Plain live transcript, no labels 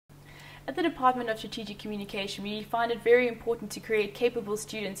At the Department of Strategic Communication, we find it very important to create capable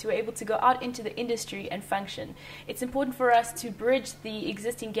students who are able to go out into the industry and function. It's important for us to bridge the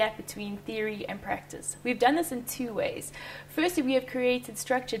existing gap between theory and practice. We've done this in two ways. Firstly, we have created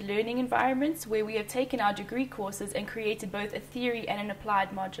structured learning environments where we have taken our degree courses and created both a theory and an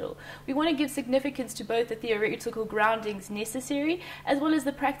applied module. We want to give significance to both the theoretical groundings necessary as well as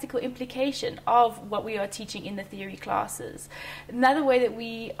the practical implication of what we are teaching in the theory classes. Another way that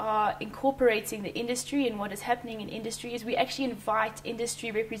we are incorporating the industry and what is happening in industry is we actually invite industry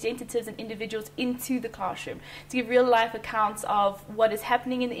representatives and individuals into the classroom to give real life accounts of what is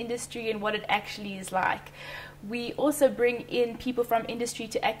happening in the industry and what it actually is like. We also bring in people from industry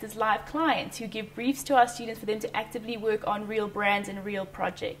to act as live clients who give briefs to our students for them to actively work on real brands and real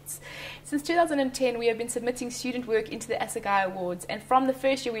projects. Since 2010, we have been submitting student work into the Assegai Awards, and from the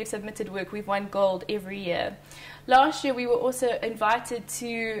first year we've submitted work, we've won gold every year. Last year, we were also invited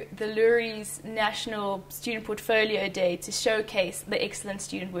to the Lurie's National Student Portfolio Day to showcase the excellent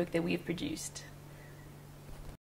student work that we've produced.